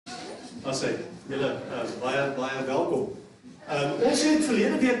As hy, julle, baie welkom. Ons het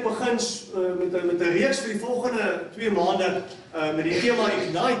verlede week begin met 'n reeks vir die volgende 2 maande met die tema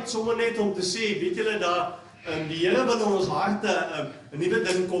Ignite, sommer net om te sê, weet julle dat die Here wil in ons harte 'n nuwe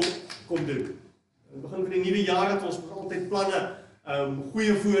ding kom doen. Aan die begin van die nuwe jaar het ons altyd planne,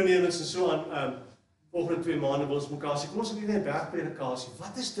 goeie voornemens en so aan. Volgende 2 maande wil ons mekaar sê, kom ons doen 'n bergpredikasie.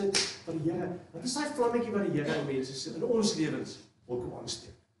 Wat is dit wat die Here, wat is daai vlammetjie wat die Here in mense in ons lewens wil kom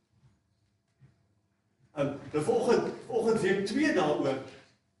aansteek? Volgende week 2 daaroor.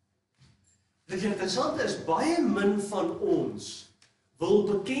 Dit interessante is, baie min van ons wil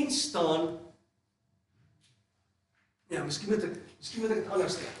bekend staan. Ja, miskien moet ek dit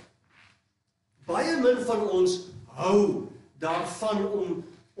anders stel. Baie min van ons hou daarvan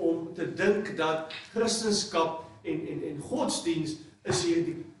om te dink dat Christendom en godsdiens is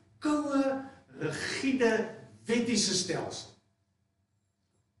hierdie koue, rigiede, wettiese stelsel.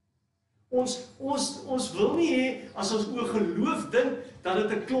 Ons wil nie hê, as ons oor geloof dink, dat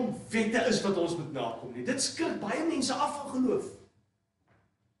dit 'n klomp wette is wat ons moet nakom nie. Dit skrik baie mense af van geloof.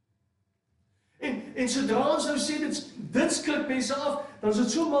 En sodra ons nou sê, dit skrik mense af, dan is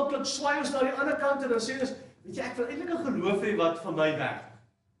dit so maklik, swaai ons na die ander kant en dan sê ons, weet jy, ek wil eintlik 'n geloof hê wat vir my werk.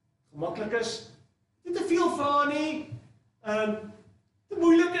 Gemaklik is, nie te veel vra nie, te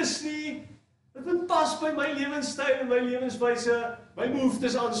moeilik is nie, dit moet pas by my lewenstyl en my lewenswyse, my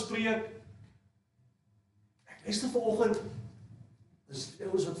behoeftes aanspreek. Ek luister vanoggend, dis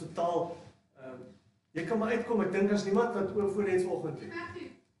ons wat vertaal, jy kan maar uitkom, ek dink as niemand wat oorvoer het vanoggend.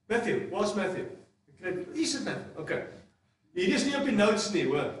 Matthew, waar's Matthew? Hier sit Matthew, okay. Hier is nie op die notes nie,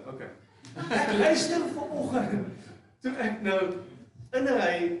 hoor, okay. Ek luister vanoggend, toe ek nou in 'n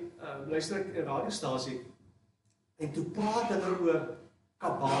ry, luister ek 'n radiostasie, en toe praat hulle oor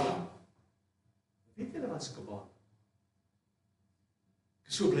Kabbala. Weet julle wat is Kabbala? Ek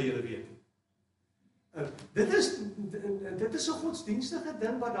is so bly julle weet. Dit is 'n godsdienstige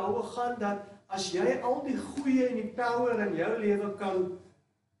ding wat daaroor gaan dat as jy al die goeie en die power in jou lewe kan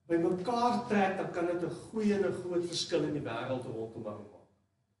by mekaar trek, dan kan dit 'n goeie en 'n groot verskil in die wêreld rondom jou maak.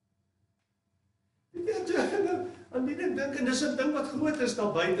 Weet jy, aan die ding dink, en dis 'n ding wat groot is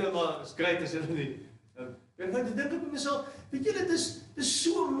daar buite, maar is great as jy nie. Ek dink op myself, weet jy, dit is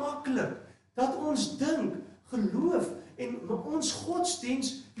so maklik dat ons dink, geloof en ons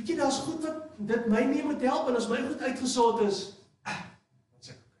godsdiens, weet jy, daar's goed wat dit my nie moet help, en as my goed uitgesaad is, wat sê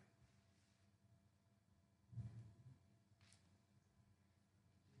ek?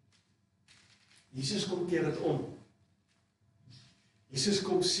 Jesus kom keer dit om. Jesus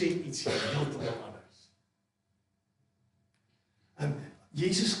kom sê iets heeltemal anders.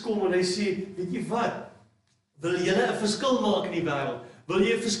 Jesus kom en hy sê, weet jy wat? Wil jy 'n verskil maak in die wêreld? Wil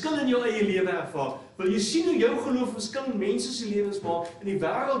jy 'n verskil in jou eie lewe ervaar? Wil jy sien hoe jou geloof verskil in mense se lewens maak, in die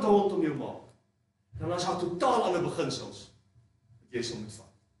wêreld rondom jou maak? Dan is daar totaal ander beginsels wat jy sal moet vat.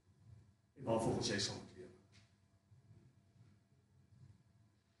 En waarvolgens jy sal moet lewe.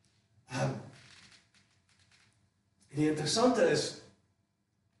 En die interessante is,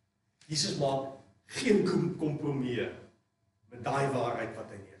 Jesus maak geen kompromieë met daai waarheid wat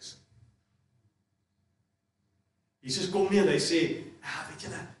hy neersit. Jesus kom nie en hy sê, weet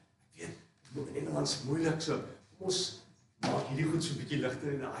julle, ek weet, in Nederlands moeilik so, kom ons maak hierdie goed so 'n bietjie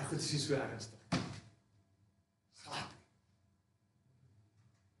ligter en daai goed is nie so ernstig. Glad.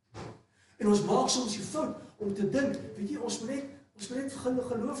 En ons maak soms die fout om te dink, weet jy, ons moet net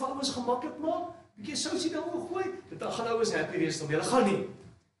geloof vir ouens gemaklik maak, bietjie sousie daaroor gooi, dit gaan ouens happy wees dan, hulle gaan nie.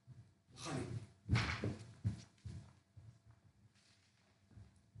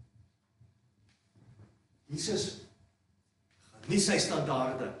 Jesus gaan nie sy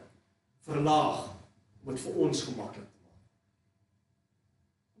standaarde verlaag om dit vir ons gemaklik te maak.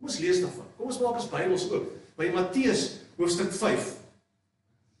 Kom ons lees daarvan. Kom ons maak ons Bybels oop by Matteus hoofstuk 5.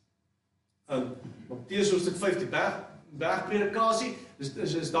 Matteus hoofstuk 5, die bergpredikasie,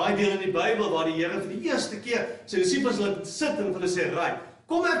 is daai deel in die Bybel waar die Here vir die eerste keer sy disippels laat sit en hulle sê, "Right,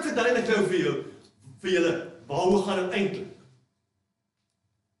 kom ek verduidelik nou vir julle, waaroor gaan dit eintlik?"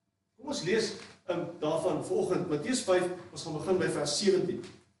 Kom ons lees daarvan volgende, Matteus 5, ons gaan begin by vers 17.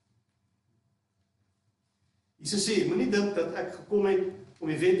 Jesus sê, moenie dink dat ek gekom het om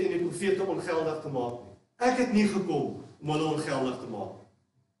die wet en die profete ongeldig te maak nie. Ek het nie gekom om hulle ongeldig te maak nie,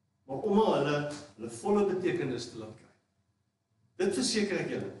 maar om hulle volle betekenis te laat kry. Dit verseker ek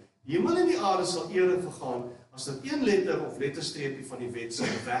julle, die hemel en die aarde sal eerder vergaan, as dat een letter of letterstreepie van die wet sal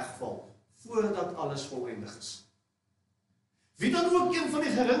wegval, voordat alles volëindig is. Wie dan ook een van die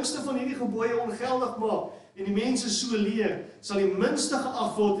geringste van hierdie gebooie ongeldig maak, en die mense so leer, sal die minste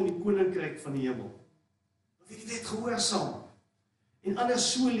geag word in die koninkryk van die hemel. Wie die wet gehoorsaam, en ander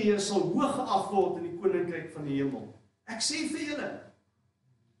so leer, sal hoog geag word in die koninkryk van die hemel. Ek sê vir julle,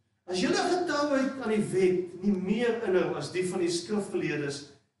 as julle getrouheid aan die wet nie meer inhou as die van die skrifgeleerdes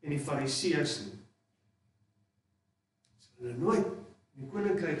en die fariseërs nie, sal hulle nooit in die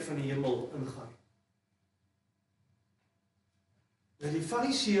koninkryk van die hemel ingaan. Nou die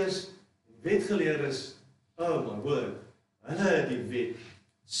fariseërs en wetgeleerdes, oh my word, hulle het die wet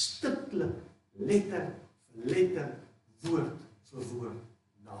stiptelik, letter vir letter, woord vir woord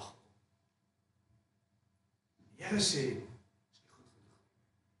nagekom. Die Here sê, is nie goed genoeg.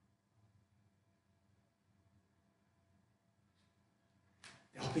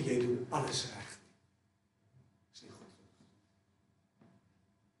 Help jy doen alles reg nie. Is nie goed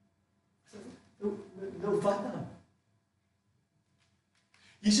genoeg. Nou wat dan?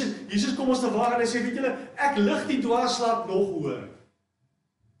 Jesus kom ons te waar en hy sê, weet julle, ek lig die dwarsslaap nog hoor.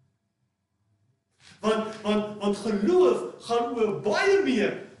 Want geloof gaan oor baie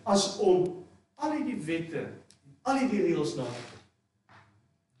meer as om al die wette, al die reëls na te kom.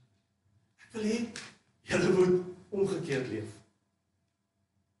 Ek wil hê, julle moet omgekeerd leef.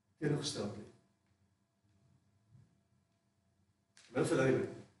 Teenoorgesteld leef. Nou verduidelik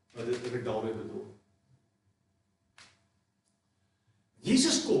wat ek daarmee bedoel.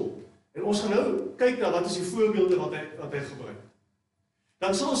 Jesus kom, en ons gaan nou kyk na wat is die voorbeelde wat hy gebruik.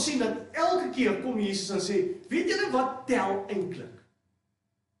 Dan sal ons sien dat elke keer kom Jesus en sê, weet julle wat tel eintlik?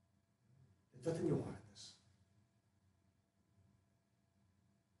 Dit wat in jou hart is.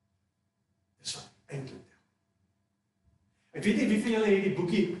 Dis wat eintlik tel. Ek weet nie wie van julle het die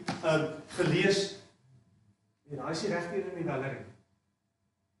boekie gelees, en daar is die regte in die galerie.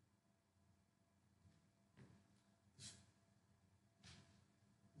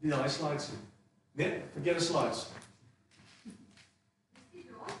 Die daai slides sien. Nee, verkeerde slides.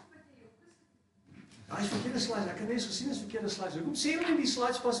 Daai is verkeerde slides. Ek het net gesien as verkeerde slides. Hoekom sê hulle nie die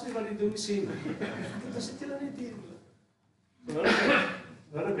slides pas nie wat die ding sê nie? Dit is net julle net hier.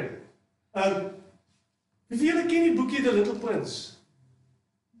 Nou kyk. Wie julle ken die boekie The Little Prince?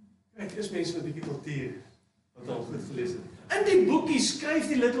 Kyk, is mense met 'n bietjie kultuur wat al goed gelees het. In die boekie skryf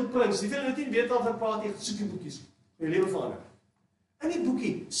die Little Prince, die julle nie weet al van praat jy soek die boekies. Jou lewe verander. In die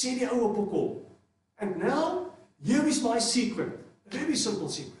boekie sê die ou op 'n kop, and now, here is my secret, a very simple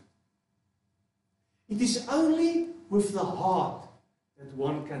secret. It is only with the heart that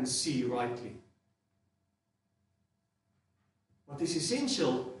one can see rightly. What is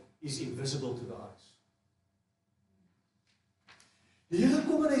essential is invisible to the eyes. Die Here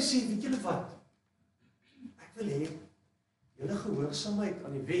kom en hy sê, weet julle wat? Ek wil hê, julle gehoorsaamheid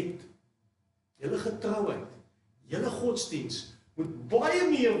aan die wet, julle getrouheid, julle godsdiens, moet baie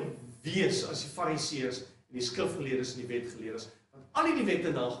meer wees as die fariseërs en die skrifgeleerdes en die wetgeleerdes, want al die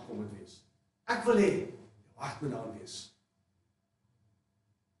wette nagekom het wees. Ek wil hê, jou hart moet daar wees.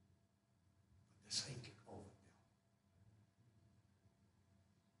 Dit is eintlik al wat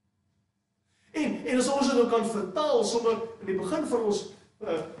tel. En as ons dit nou kan vertaal, sommer in die begin van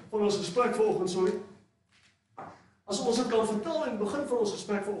ons gesprek vanoggend, sorry, as ons dit kan vertaal in die begin van ons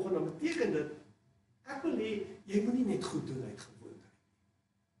gesprek vanoggend, dan beteken dit, ek wil hê, jy moet nie net goed doen uit gewoonte.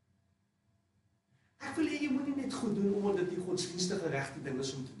 Ek wil hê, jy moet nie net goed doen, omdat dit die godsdienstige regte ding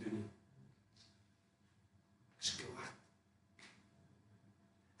is om te doen nie. Ek soek jou hart.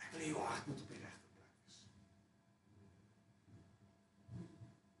 Ek wil hê, jou hart moet op die regte plek wees.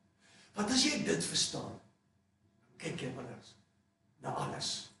 Want as jy dit verstaan, kyk jy anders, na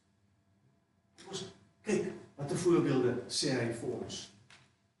alles. Ons kyk, wat 'n voorbeelde sê hy vir ons.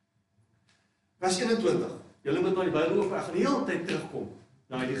 Vers 21, julle moet maar die Bybel oop, ek gaan die hele tyd terugkom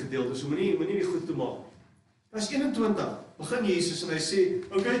na die gedeelte, so moenie die goed te maak. Vers 21, begin Jesus en hy sê,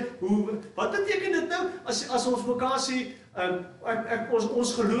 okay, wat beteken dit nou, as ons mekaar sê,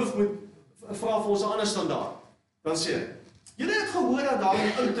 ons geloof moet vra vir ons 'n ander standaard, dan sê hy, julle het gehoor dat daar in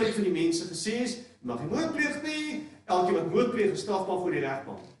die ou tyd van die mense gesê is, jy mag nie moord pleeg nie, elkeen wat moord pleeg is strafbaar voor die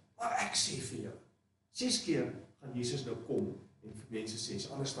regbank. Maar ek sê vir jou, 6 keer gaan Jesus nou kom en vir mense sê, is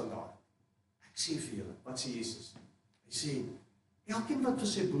 'n ander standaard. Ek sê vir julle, wat sê Jesus? Hy sê, elkeen wat vir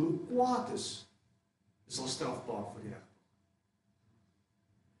sy broer kwaad is al strafbaar vir die regbank.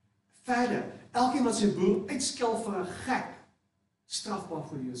 Verder, elkeen wat sy broer uitskel vir 'n gek, strafbaar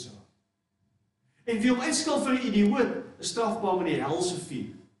vir die Joodse. En wie hom uitskel vir 'n idioot, is strafbaar met die helse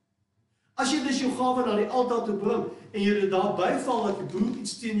vuur. As jy dus jou gawe na die altaar toe bring, en jy dit daar byval dat die broer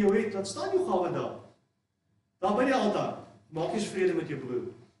iets teen jou het, dan staan jou gawe daar. Daar by die altaar, maak jy vrede met jou broer,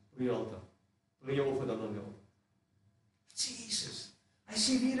 op die altaar. Bring jou offer dan aan die altaar. Wat sê Jesus? Hy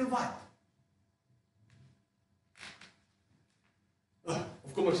sê weer wat?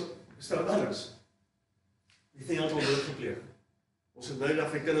 Of kom ons stel dit anders. Die vyand wil moord gepleeg. Ons het nou die dag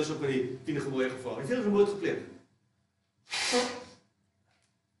vir kinders op in die 10 gebooie gevra. Het julle moord gepleeg?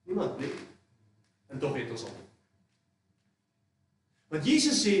 Niemand, nie. En tog het ons al. Want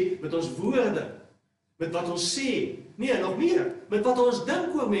Jesus sê, met ons woorde, met wat ons sê, nee, nog meer, met wat ons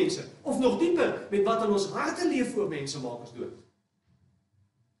dink oor mense, of nog dieper, met wat in ons harte leef oor mense, maak ons dood.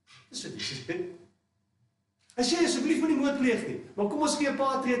 Dis wat Jesus sê. Hy sê, asseblief moet nie moord pleeg nie, maar kom ons gee 'n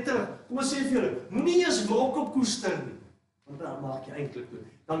paar tree terug. Kom ons sê vir julle, moenie eers wrok op koester nie, want dan maak jy eintlik dood.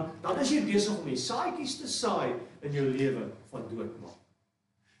 Dan is jy besig om die saadjies te saai in jou lewe van doodmaak.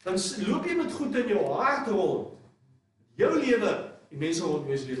 Dan loop jy met goed in jou hart rond, jou lewe, die mense rond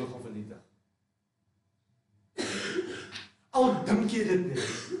jou lewe gaan vernietig. Al dink jy dit nie.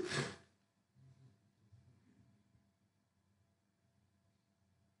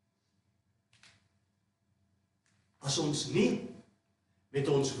 As ons nie met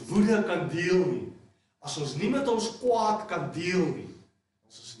ons woede kan deel nie, as ons nie met ons kwaad kan deel nie,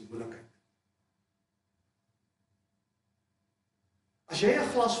 ons is in die moeilikheid. As jy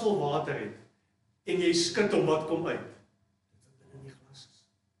 'n glas vol water het, en jy skit hom, wat kom uit? Dit wat binne die glas is.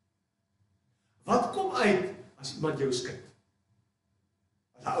 Wat kom uit, as iemand jou skit?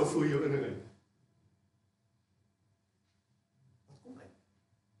 As 'n ou voor jou inry. Wat kom uit?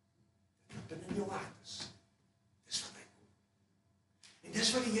 Dit wat binne in jou hart is. Dis wat uitkom. En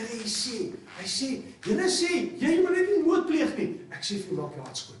dis wat die Here hier sê. Hy sê, julle sê, jy moet net nie moord pleeg nie. Ek sê vir jou, maak jou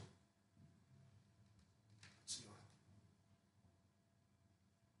hart skoon.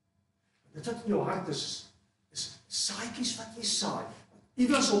 Dit wat in jou hart is saadjies wat jy saai.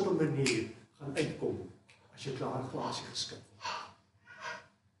 Iewers op 'n manier gaan uitkom, as jy klaar 'n glasie geskit word.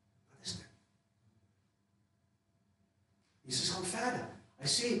 Wat is dit? Jesus gaan verder. Hy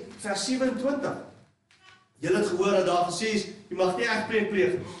sê, vers 27, julle het gehoor dat daar gesê is, jy mag nie egbreek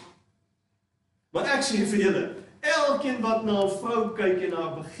pleeg nie. Maar ek sê vir julle, elkeen wat na 'n vrou kyk en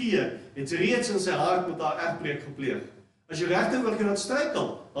haar begeer, het reeds in sy hart met haar egbreek gepleeg. As jy regtig oor iemand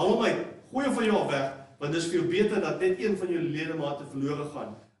struikel, haal hom uit, gooi hom van jou af weg, want dit is veel beter dat net een van jou ledemate verlore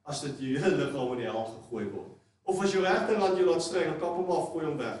gaan, as dat jou hele liggaam in die hel gegooi word. Of as jou regterhand jou laat struikel, kap hom af, gooi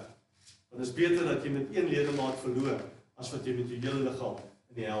hom weg. Want dit is beter dat jy met een ledemaat verloor, as wat jy met jou hele liggaam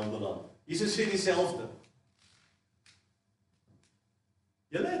in die hel beland. Jesus sê dieselfde.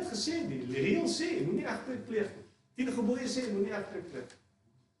 Julle het gesê, die reël sê, moenie egbreek pleeg nie. 10 gebooie sê, moenie egbreek pleeg.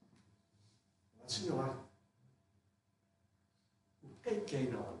 Wat is in jou hart? Hoe kyk jy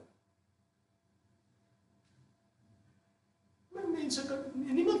na hulle? Mense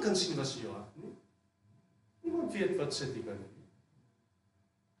niemand kan sien wat se jou hart nie. Niemand weet wat sit hier binne nie.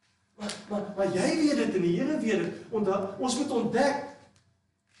 Maar jy weet dit en die Here weet dit. Ons moet ontdek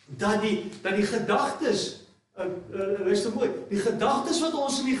dat die gedagtes, luister mooi, die gedagtes wat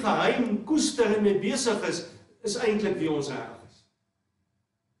ons in die geheim koester en mee besig is eintlik wie ons reg is.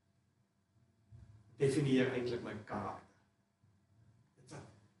 Definieer eintlik my karakter. Dit wat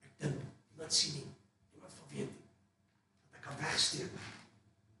ek dink, niemand sien nie, niemand van weet nie. Kan wegsteek.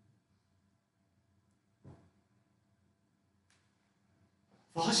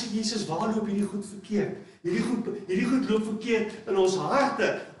 Waar sê Jesus, waar loop hierdie goed verkeerd? Hierdie goed loop verkeerd in ons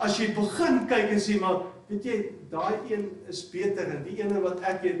harte. As jy begin kyk en sê, maar weet jy, daai een is beter en die ene wat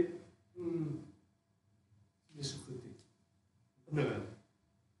ek het, nie so goed nie. Nee.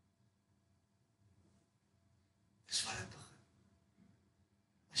 Dis wat het begin.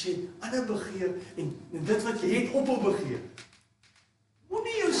 As jy ander begeer en dit wat jy het ophou begeer,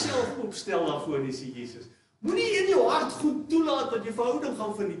 moenie jouself opstel daarvoor nie, sê Jesus. Moenie in jou hart goed toelaat dat jy verhouding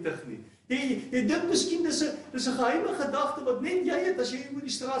gaan vernietig nie. Jy dink miskien dis 'n geheime gedagte wat net jy het as jy oor die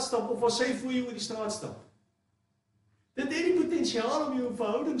straat stap of as sy voor jou oor die straat stap. Dit het die potensiaal om jou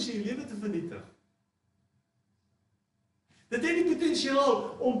verhoudings in jou lewe te vernietig. Dit het die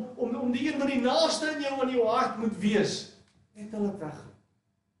potensiaal om die een wat die naaste in jou hart moet wees, net hulle weg.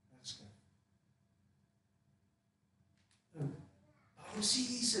 Waarom sê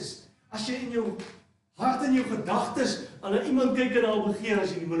Jesus, as jy in jou hart en jou gedagtes aan iemand kyk en al begeer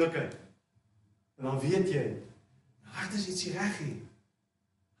as jy die moeilikheid, en dan weet jy, my hart is iets reg hier.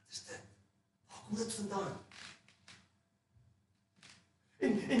 Wat is dit? Waar kom dit vandaan?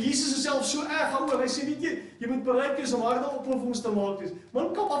 En Jesus is self so erg daaroor, hy sê, weet jy moet bereid wees om harde opofferings te maak,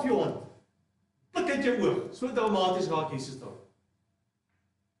 man, kap af jou hand, plik uit jou oog, so dramaties raak Jesus dan.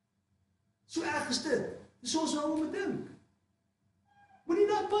 So erg is dit, dis soos nou moet dink. Moenie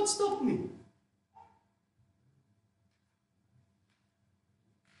daai pad stap nie.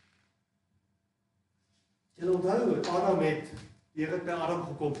 Julle onthou, Adam het, die Here het by Adam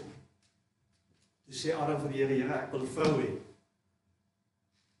gekom. Toe sê Adam vir die Here, ek wil 'n vrou hê.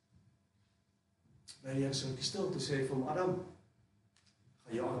 Maar die Here sê, stil, toe sê hy vir hom, Adam,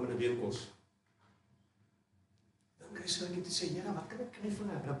 aan jou arm en 'n been kos. Dan kry sy net sê, Here, wat kan ek kry vir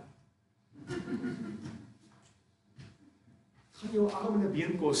 'n rib? Gaan jou arm en 'n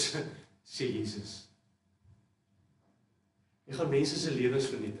been kos, sê Jesus. Jy gaan mense se lewens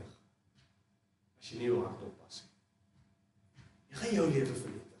vernietig as jy nie jou hart oppas nie. Jy gaan jou lewe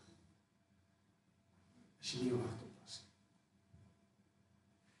vernietig as jy nie jou hart oppas nie.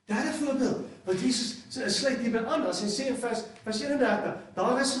 Derde voorbeeld, wat Jesus sluit hierby aan, as hy sê in vers 31,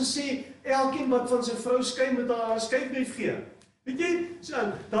 daar is gesê, elkeen wat van sy vrou skei moet haar skeidbrief gee. Weet jy, so,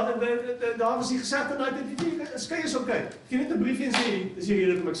 daar was die gesegde, skei is oké. Gee net 'n briefie en sê, dis die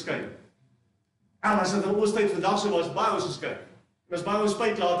rede hoekom ek skei. En as dit in ons tyd vandag so was, baie ons geskei. En as baie ons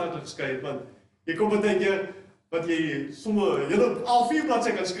spyt later het geskei, want jy kom met 'n keer wat jy sommer hele A4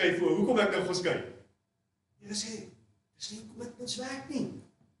 bladsy kan skryf voor, hoekom ek nou geskei? Jy sê, dis nie commitments werk nie.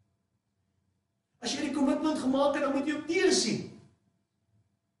 As jy die commitment gemaak het, dan moet jy op teë sien.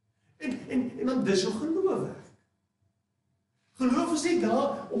 En dan dis hoe geloof werk. Geloof is nie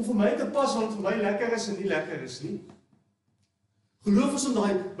daar om vir my te pas wat vir my lekker is en nie lekker is nie. Geloof is om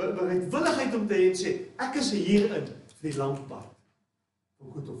daai bereidwilligheid om te hê en sê, ek is hierin vir die lang pad.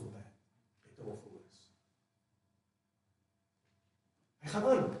 Vir goed of vir bad. Beter of vir worse. Hy gaan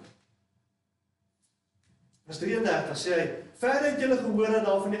aan. Vers 33 sê hy, verder het julle gehoor dat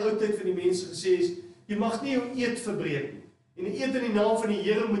daar van die ou tyd van die mense gesê is, jy mag nie jou eed verbreek nie. En die eed in die naam van die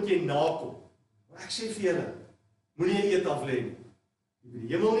Here moet jy nakom. Maar ek sê vir julle, moenie jy eed aflê nie. Nie by die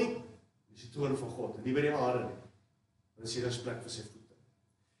hemel nie, dis die toorn van God, en nie by die aarde nie. Dan is hier 'n plek vir sy voete.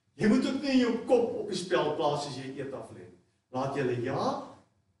 Jy moet ook nie jou kop op die spel plaas as jy eed aflê. Laat julle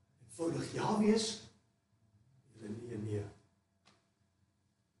eenvoudig ja wees, julle nee.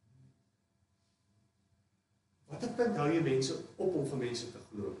 Wat 'n punt hou jy mense op om vir mense te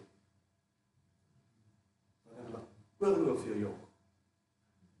glo? Oorloof jou jong.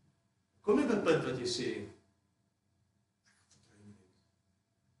 Kom jy by 'n punt wat jy sê,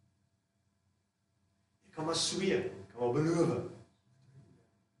 jy kan maar sweer, jy kan maar beloof.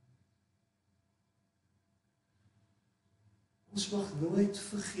 Ons mag nooit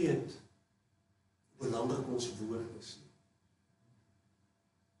vergeet hoe belangrik ons woord is nie.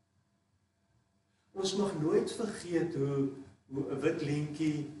 Ons mag nooit vergeet hoe 'n wit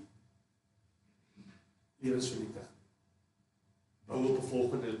lintjie lewensvernietig. Bou op 'n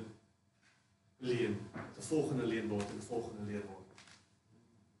volgende leen, 'n volgende leen word en 'n volgende leen word.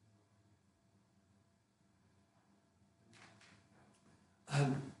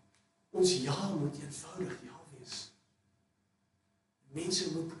 Ons ja moet eenvoudig ja wees.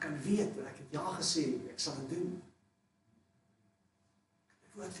 Mense moet kan weet, ek het ja gesê, ek sal dit doen. Ek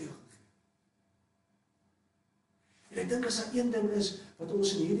het woord vir jou gegee. En ek dink as daar een ding is, wat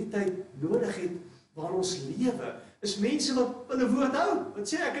ons in hierdie tyd nodig het, waar ons lewe, is mense wat hulle woord hou, wat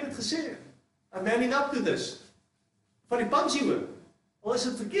sê, ek het dit gesê, I'm manning up to this, van die pansie hoor, al is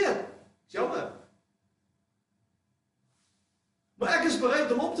dit verkeerd, is jammer. Maar ek is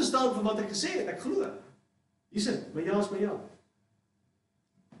bereid om op te staan vir wat ek gesê het, ek glo. Hier sit, my ja is my ja.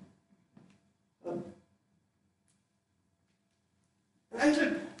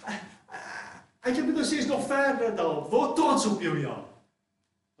 Eintlik moet ons sê nog verder daar, word trots op jou ja,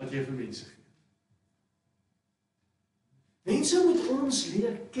 wat jy vir mense gee. Mense moet ons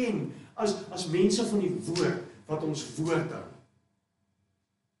leer ken, as mense van die woord, wat ons woord hou.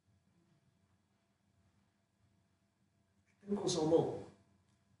 Ek dink ons almal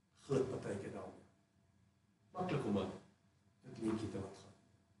glip partykeer daarmee. Maklik om dit liedjie te laat gaan.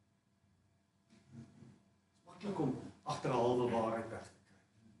 Maklik om agter 'n halwe waarheid weg te kry.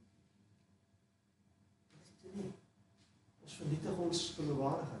 Dit is nie. Ons vernietig ons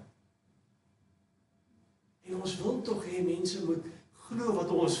geloofwaardigheid. En ons wil tog hê mense moet glo wat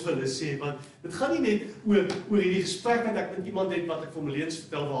ons vir hulle sê, want dit gaan nie net oor hierdie gesprek wat ek met iemand het wat ek vir my leens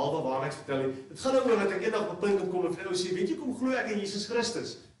vertel, behalwe waarheid vertel nie. Dit gaan oor dat ek eendag op 'n punt kan kom en vir jou sê, weet jy kom glo ek in Jesus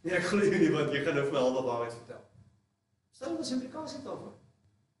Christus? Nee, ek glo nie, want jy gaan nou vir my halwe waarheid vertel. Stel ons implikasie daarvan.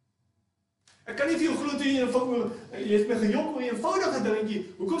 Ek kan nie vir jou glo toe jy het my gejok oor 'n eenvoudige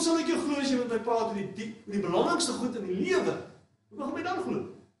dingetjie. Hoekom sal ek jou glo as jy met my praat oor die belangrikste goed in die lewe? Hoekom gaan my dan glo?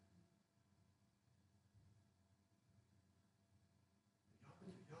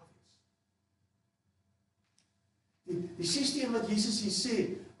 Die 16 wat Jesus hier sê,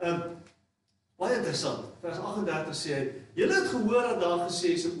 baie interessant, vers 38 sê hy, julle het gehoor dat daar gesê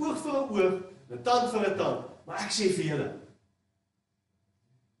is, 'n oog vir 'n oog, 'n tand vir 'n tand, maar ek sê vir julle,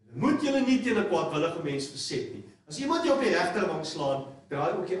 moet julle nie teen 'n kwaadwillige mens verset nie. As iemand jou op die regterwang slaan,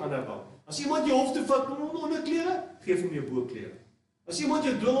 draai ook die ander wang. As iemand jou hof toe vat met onderklere, geef hom jou boklere. As iemand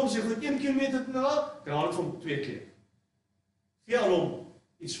jou dwing om sy goed 1 kilometer te dra, dra dit van 2 keer. Gee aan hom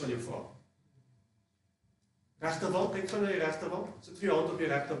iets van jou vra. Regterwand, kyk van na die regterwand. Sit vir jou hand op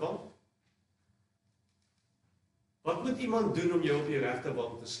die regterwand. Wat moet iemand doen om jou op die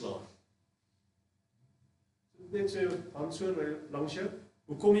regterwand te slaan? Net so jou hand so langs jou.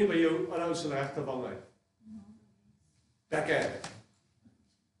 Hoe kom jy by jou ander ou se regterwang uit? Backhand.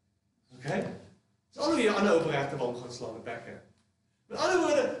 Okay? Dis al hoe jy ander ou op regterwang gaan slaan, 'n backhand. Met ander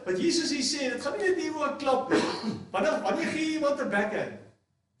woorde, wat Jesus hier sê, dit gaan nie net hier oor klap. Wanneer gee jy iemand 'n backhand?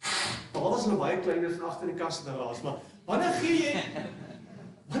 Al is hulle baie kleiner van agter die kas te raas, maar wanneer gee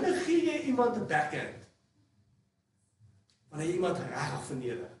jy iemand 'n backhand? Wanneer jy iemand regtig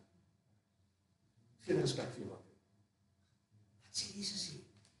verneder. Geen respek vir iemand. Wat sê Jesus hier?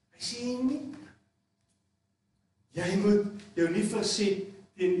 Hy sê nie, jy moet jou nie verset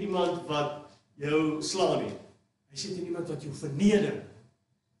teen iemand wat jou slaan nie. Hy sê teen iemand wat jou verneder.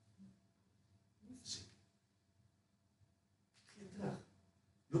 Nie verset. Gee terug.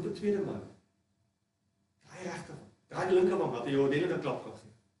 Loop 'n tweede man. Draai regter. Draai die linkerman wat jy jou ordentlike klap kan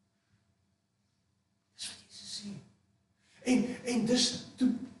gee. Dis wat Jesus sê. En dis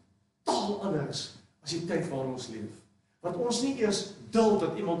totaal anders as die tyd waarin ons leef. Want ons nie eers duld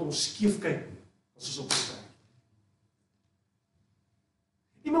dat iemand ons skeef kyk nie, as ons op die werk.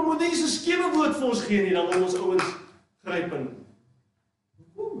 Iemand moet nie so 'n skewe woord vir ons gee nie, dan wil ons ouens gryp in.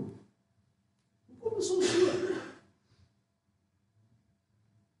 Hoekom? Hoekom is ons so?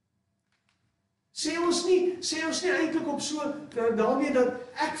 Sê ons nie eintlik op so, daarmee dat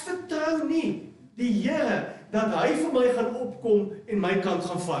ek vertrou nie die Here, dat hy vir my gaan opkom en my kant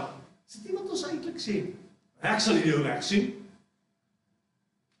gaan vat. Is dit nie wat ons eintlik sê? Ek sal die jou weg sien.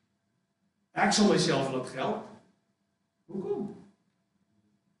 Ek sal myself laat geld. Hoekom?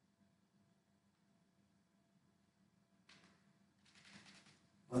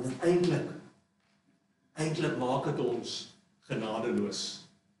 Want dit eintlik maak dit ons genadeloos.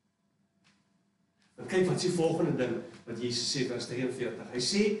 En kyk wat is die volgende ding wat Jesus sê vers 43. Hy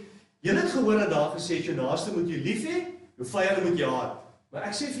sê, julle het gehoor dat daar gesê het, jou naaste moet jy lief hê, jou vyande moet jy haat. Maar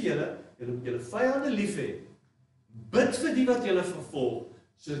ek sê vir julle, julle moet julle vyande lief hê. Bid vir die wat julle vervolg,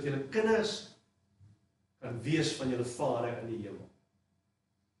 sodat julle kinders kan wees van julle Vader in die hemel.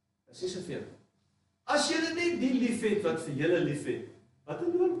 Dit sê soveel. As julle net die lief het wat vir julle lief het, wat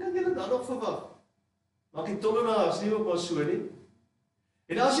in loon kan julle dan nog verwag? Maak die tollenaars nie ook maar so nie.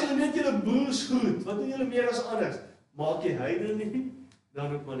 En as julle net julle broers groet, wat doen julle meer as anders? Maak jy heidene nie,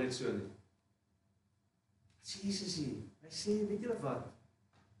 dan ook maar net so nie. Wat sê Jesus hier? Hy sê, weet julle wat?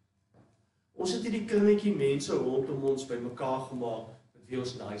 Ons het hierdie kringetjie mense rondom ons by mekaar gemaak, met wie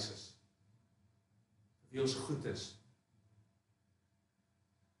ons nice is. Met wie ons goed is.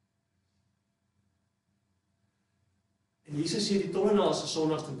 En Jesus sê, die tollenaars en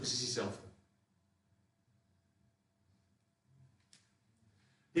sondaars doen presies dieselfde.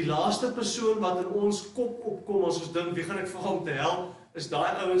 Die laaste persoon wat in ons kop opkom as ons dink, wie gaan ek vir hom te help, is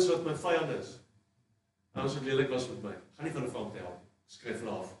daai ouens wat my vyand is. Ouens wat lelik was met my. Gaan nie van 'n vyand te help. Skryf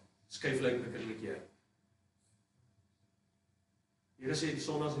hulle af. Skuif hulle uit my kringetjie uit. Here sê die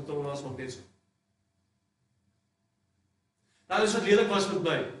sondaars en tollenaars maak net so. Nou, ouens wat lelik was met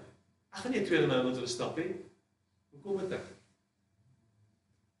my. Ek gaan nie 'n tweede nou met hulle stap nie. Hoe kom dit ek?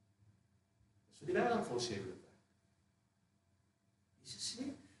 Dis vir die wêreld vir ons sê dit. Jesus sê,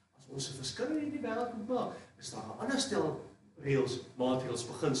 as ons 'n verskil in hierdie wêreld moet maak, is daar 'n ander stel reëls, maatreëls,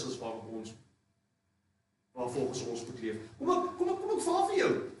 beginsels waarvolgens ons moet leef. Kom ek vra vir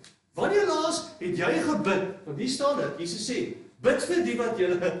jou. Wanneer laas het jy gebid? Want hier staan dit, Jesus sê, bid vir die wat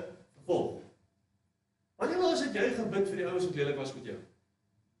julle vervolg. Wanneer laas het jy gebid vir die ouens wat lelik was met jou?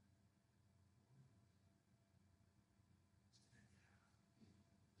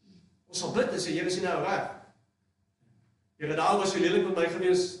 Ons sal bid en sê, Here, sien nou reg. Here, daar was jy lelik met my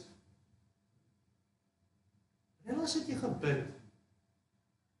gewees. Wanneer laas het jy gebid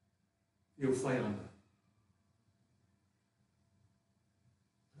vir jou vyande?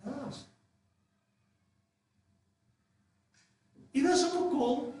 Ieders op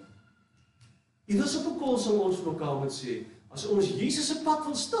 'n kol sal ons vir mekaar moet sê, as ons Jesus se pad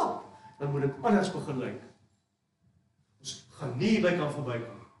wil stap, dan moet dit anders begin lyk. Ons gaan nie by kan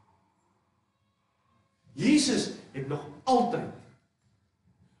verbykom. Jesus het nog altyd,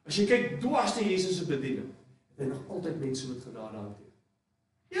 as jy kyk dwars na Jesus se bediening, het hy nog altyd mense met genade hanteer.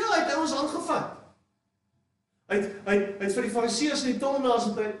 Ja, hy het ons aangevat. Hy het vir die Fariseërs en die tollenaars,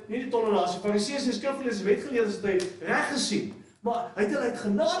 nie die tollenaars, die Fariseërs en die skrifgeleerdes en wetgeleerdes het hy reg gesien. Maar hy het hulle uit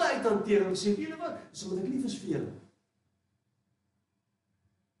genade uithanteer en sê, julle wat, dis omdat ek lief is vir julle.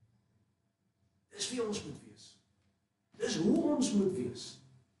 Dis wie ons moet wees. Dis hoe ons moet wees.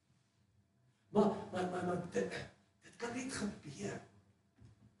 Maar dit kan net gebeur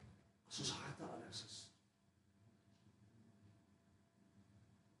as ons harte anders is.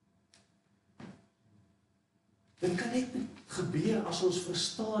 Dit kan net gebeur as ons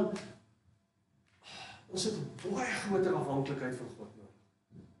verstaan, ons het 'n baie groter afhanklikheid van God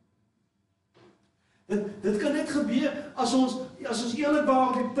nodig. Dit kan net gebeur as ons eerlikwaar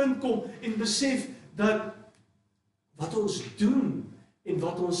op die punt kom en besef dat wat ons doen en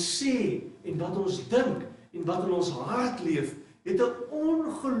wat ons sê en wat ons dink en wat in ons hart leef, het 'n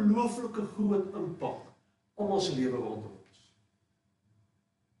ongelooflike groot impak op ons lewe rondom ons.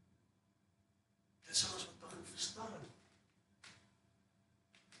 Dit sal ons moet begin verstaan.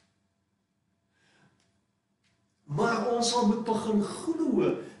 Maar ons sal moet begin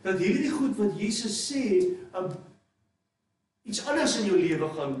glo dat hierdie goed wat Jesus sê, iets anders in jou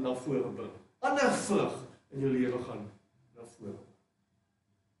lewe gaan na vore bring. Ander vrug in jou lewe gaan na vore bring.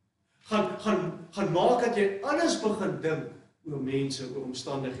 Gaan maak dat jy anders begin dink oor mense, oor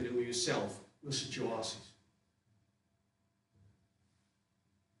omstandighede, oor jouself, oor situasies.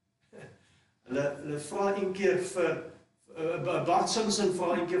 Hulle vra een keer vir Bart Simpson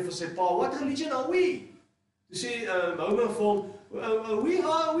vra een keer vir sy pa, "What religion are we?" Toe sê Homer vir hom, we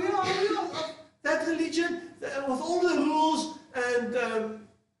are that religion with all the rules and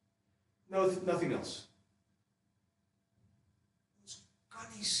nothing else. Ons kan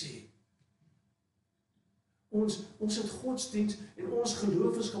nie sê. Ons het godsdienst en ons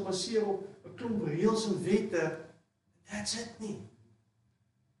geloof is gebaseer op 'n klomp reëls en wette. That's it nie.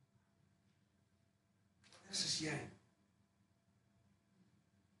 Dis is jy.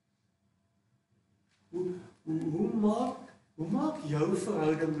 Hoe maak jou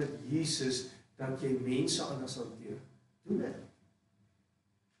verhouding met Jesus dat jy mense anders hanteer? Doen dit.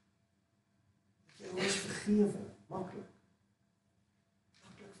 Dat jy ons vergewe, maklik.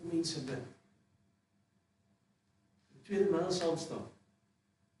 Maklik vir mense bid. Die tweede man saam staan.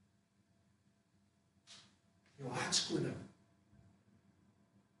 Jou hart skoon.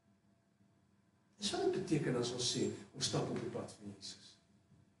 Dis wat dit beteken as ons sê, ons stap op die pad van Jesus.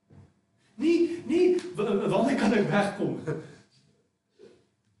 Nee, waarmee kan ek wegkom?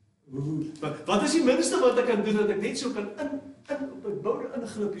 Wat is die minste wat ek kan doen, dat ek net so kan op 'n boude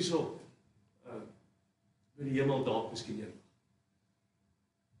ingrip hierso, by die hemel dalk miskien eendag.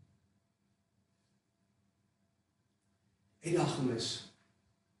 Uitdaging is,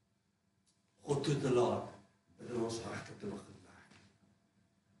 God toe te laat, dat in ons harte te begin werk.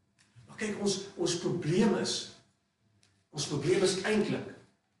 Maar kyk, ons probleem is eintlik,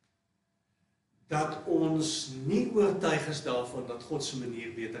 dat ons nie oortuig is daarvan dat God se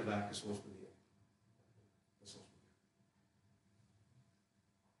manier beter werk as ons manier. Dis ons manier.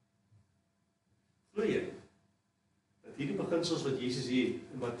 Glo jy dat hierdie beginsels wat Jesus hier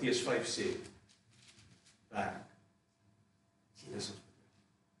in Matteus 5 sê, werk? Dis ons manier.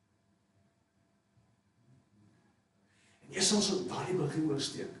 En eers as ons daardie begin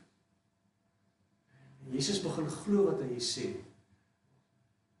oorsteek, en Jesus begin glo wat hy sê,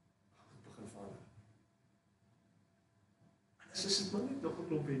 is dit maar net nog 'n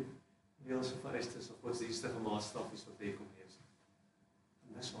klompie reëls en vereistes of godsdienstige maatstaffies wat jy kom lees.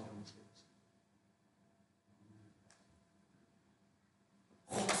 En dis waar ons is.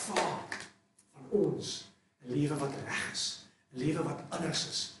 God vra van ons 'n lewe wat reg is, 'n lewe wat anders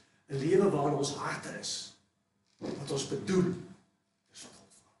is, 'n lewe waarin ons harte is, wat ons bedoel. Dis wat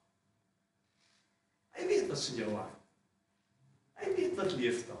God vra. Hy weet wat in jou hart. Hy weet wat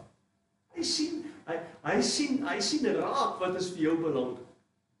leef daar. Hy sien raak wat is vir jou belangrik.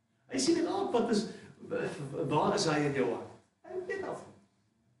 Hy sien raak wat is, waar is hy in jou hart. Hy weet af.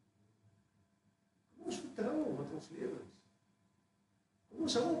 Kom ons vertrou wat ons lewe is. Kom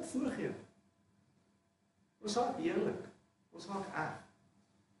ons hou op voorgee. Ons raak eerlik. Ons raak reg.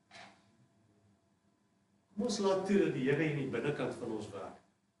 Kom ons laat toe dat die Here in die binnekant van ons werk.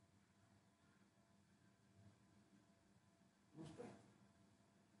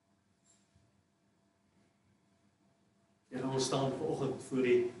 Here, ons staan vanoggend voor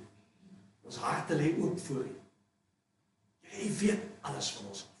U. Ons harte lê oop voor U. Here, U weet alles van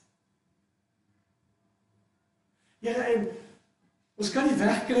ons af. Here, en ons kan nie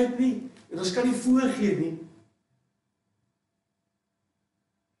wegkruip nie, en ons kan nie voorgee nie.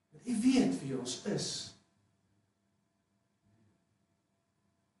 U weet wie ons is.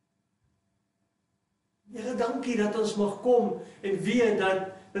 Here, dankie dat ons mag kom en weet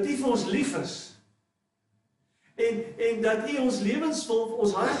dat U vir ons lief is. En dat U ons lewens wil,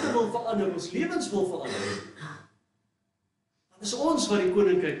 ons harte wil verander, ons lewens wil verander. Dan is ons wat die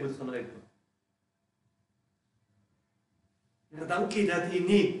koninkryk moet gaan uitbou. Ja, dankie dat U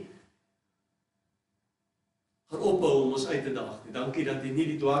nie gaan ophou om ons uit te daag nie. Dankie dat U nie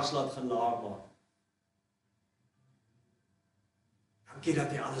die dwarslat gaan laag maak. Dankie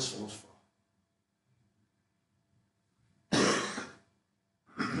dat U alles vir ons vra.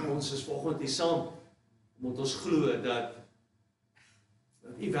 Ons is vanoggend hier saam, omdat ons glo dat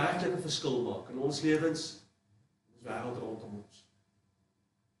U werklik 'n verskil maak in ons lewens, in ons wêreld rondom ons.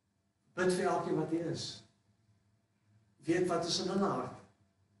 Bid vir elkeen wat hier is. Weet wat is in hulle hart.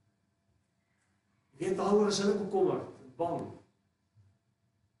 Weet waaroor is hulle bekommerd, bang.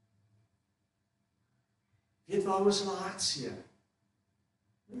 Weet waaroor is hulle hartseer.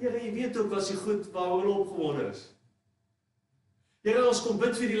 Here, U weet ook wat se goed waaroor hulle opgewonde is. Here, ons kom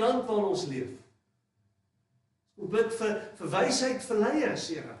bid vir die land waarin ons leef. Ons kom bid vir wysheid vir leiers,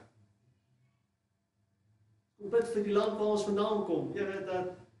 Here. Ons kom bid vir die land waar ons vandaan kom, Here,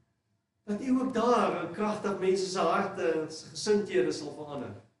 dat U ook daar 'n kragtig mense se harte, se gesindhede sal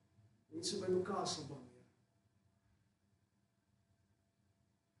verander. Mense by mekaar sal bring, Here.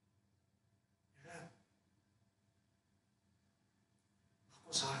 Here, maak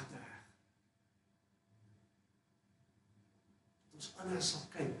ons harte reg. Dat ons anders sal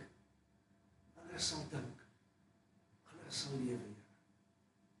kyk, anders sal dink, anders sal lewe, Here.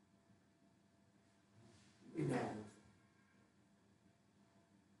 In U naam.